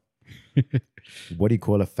that one. What do you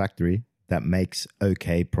call a factory that makes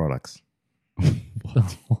okay products?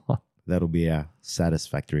 What? That'll be our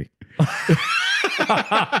satisfactory.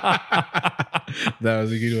 That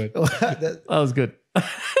was a good one. That was good.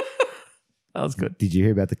 That was good. Did you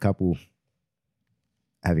hear about the couple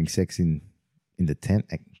having sex in the tent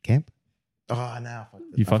at camp? Oh, no.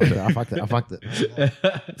 You fucked it. I fucked it.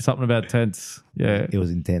 Something about tents. Yeah. It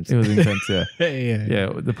was intense. It was intense, yeah.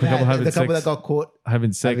 Yeah. The couple that got caught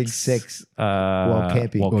having sex while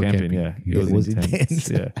camping. While camping, yeah. It was intense.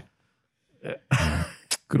 Yeah.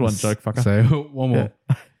 Good one, joke fucker. So one more.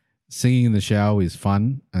 Yeah. Singing in the shower is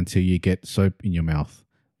fun until you get soap in your mouth.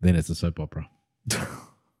 Then it's a soap opera.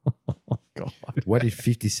 Oh, God. What did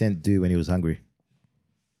 50 Cent do when he was hungry?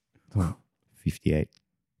 58.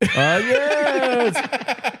 Oh, yes.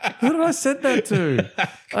 Who did I send that to?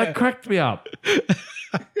 That cracked me up.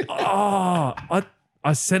 Oh,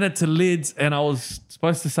 I sent it to Lids and I was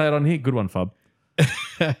supposed to say it on here. Good one, Fub.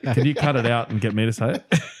 Can you cut it out and get me to say it?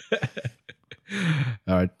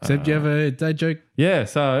 All right. Seb, do you have a dad joke? Yeah,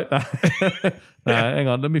 so hang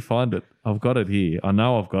on, let me find it. I've got it here. I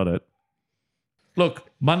know I've got it. Look,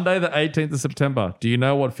 Monday the 18th of September. Do you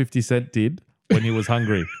know what 50 Cent did when he was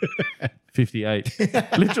hungry? 58.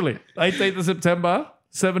 Literally. 18th of September,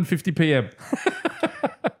 7:50 p.m.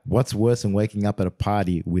 What's worse than waking up at a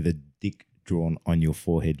party with a dick drawn on your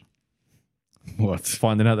forehead? What?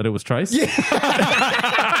 Finding out that it was Trace? Yeah.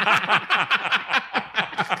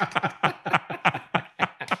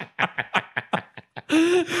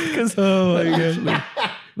 Oh my God.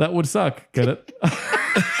 That would suck. Get it?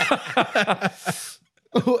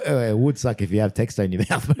 It would suck if you have text on your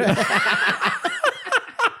mouth.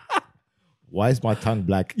 Why is my tongue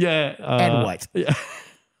black? Yeah. And white. Yeah.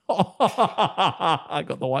 I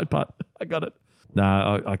got the white part. I got it.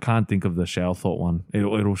 No, I can't think of the shower thought one.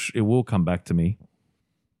 It will come back to me.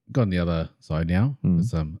 Got on the other side now.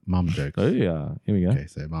 It's mum jokes. Oh yeah. Here we go. Okay,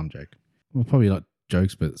 so mum joke. Well, probably not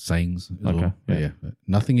jokes, but sayings as well. Yeah.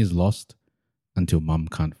 Nothing is lost until mum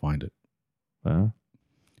can't find it.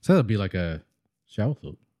 So that'd be like a shower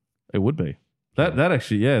thought. It would be. That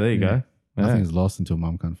actually, yeah, there you go. Nothing is lost until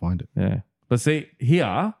mum can't find it. Yeah. But see,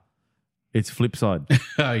 here, it's flip side.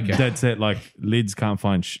 Okay. Dead set, like Lids can't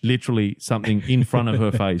find literally something in front of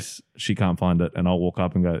her face. She can't find it. And I'll walk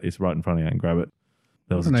up and go, it's right in front of you and grab it.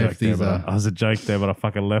 There was a joke there, but I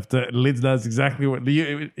fucking left it. Lids knows exactly what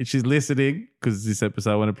she's listening because this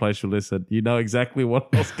episode when it plays, she'll listen. You know exactly what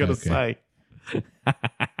I was going to say.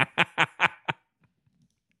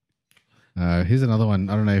 Here's another one.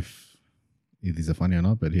 I don't know if these are funny or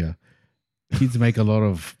not, but yeah. Kids make a lot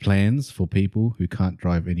of plans for people who can't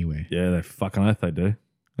drive anywhere. Yeah, they fucking oath they do.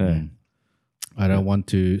 Yeah. I don't want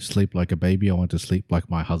to sleep like a baby. I want to sleep like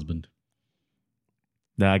my husband.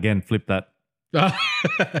 Now again, flip that.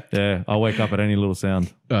 Yeah, I wake up at any little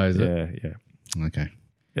sound. Oh, is it? Yeah. Okay.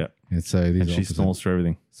 Yeah. And so And these she opposites. snores through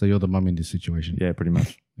everything. So you're the mum in this situation. Yeah, pretty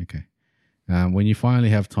much. Okay. When you finally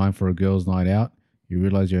have time for a girls' night out, you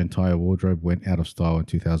realize your entire wardrobe went out of style in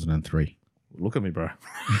 2003. Look at me, bro.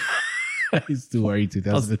 He's still wearing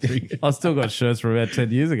 2003. I still got shirts from about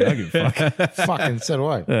 10 years ago. I give a fuck. Fucking so do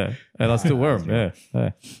I. Yeah. And I still wear them.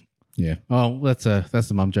 Yeah. Yeah. Oh, that's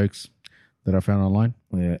the mum jokes that I found online.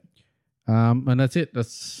 Yeah. And that's it.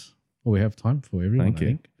 That's all we have time for, everyone. Thank I you.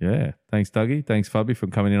 think. Yeah. Thanks, Dougie. Thanks, Fubby, for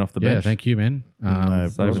coming in off the Yeah, bench. thank you, man. That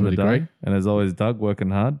was Saving really the day. great. And as always, Doug,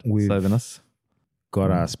 working hard, We've- saving us. Got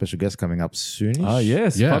our special guest coming up soon. Oh,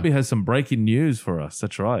 yes. Yeah. Fubby has some breaking news for us.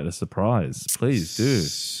 That's right. A surprise. Please do.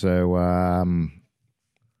 So I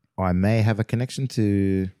may have a connection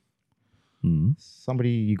to somebody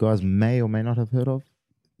you guys may or may not have heard of.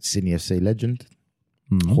 Sydney FC legend,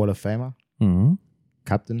 Hall of Famer,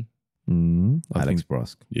 captain, Alex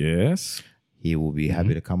Brosk. Yes. He will be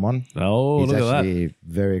happy to come on. Oh, He's look at that. actually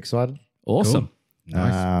very excited. Awesome.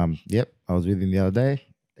 Nice. Yep, I was with him the other day.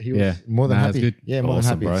 He was Yeah. more than Nah, happy. that's good. Yeah, more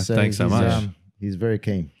Awesome, than happy. bro. Thanks so he's, much. He's very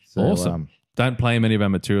keen. So, Awesome. Don't play him any of our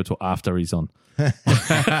material till after he's on. Yeah,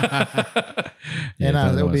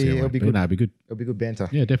 it'll be good. It'll be good. It'll be good banter.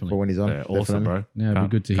 Yeah, definitely. For when he's on. Yeah, awesome, definitely. bro. Yeah, it'd be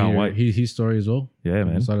good to can't hear wait. his story as well. Yeah, on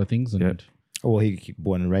man. the side of things. And Yeah. Well, he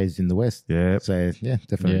born and raised in the West. Yeah. So yeah,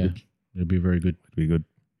 definitely yeah, good. it'll be very good. Be good.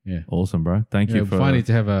 Yeah. Awesome, bro. Thank Yeah, you for finally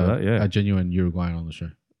to have that, yeah. a genuine Uruguayan on the show.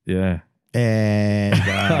 Yeah.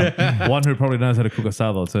 And One who probably knows how to cook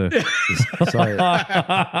asado too. sorry.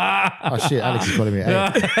 Oh shit, Alex is calling me.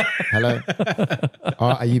 Hey, hello. Oh,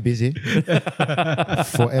 are you busy?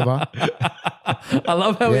 Forever. I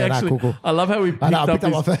love how Yeah, nah, cool. I love how he picked, I picked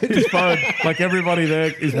up my up phone. his phone. Like everybody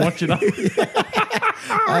there is watching us.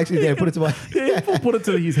 I actually did put it to my. He put it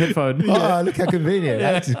to his headphone. Oh, look how convenient.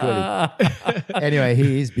 Alex is calling. Anyway,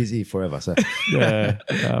 he is busy forever. So Yeah.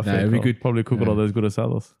 it'd be good. Probably cooking all those good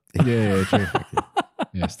asados. Yeah, true.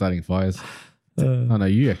 Yeah, starting fires. Oh no,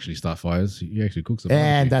 you actually start fires. You actually cook some.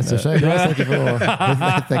 and that's the show, guys.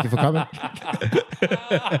 Thank you for coming.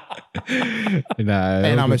 No,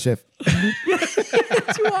 And I'm a chef.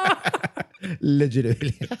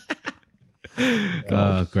 Legitimately.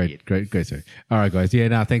 Great sir. All right, guys. Yeah,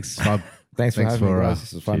 no, thanks, Bob. Thanks for having me, guys.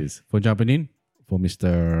 This was fun. Cheers. for jumping in. For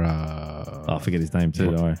Mr. I forget his name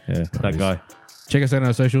too. Don't worry. Yeah, that guy. Check us out on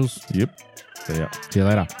our socials. Yep. So, yeah. See you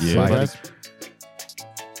later. Yeah, Bye, buddy. guys.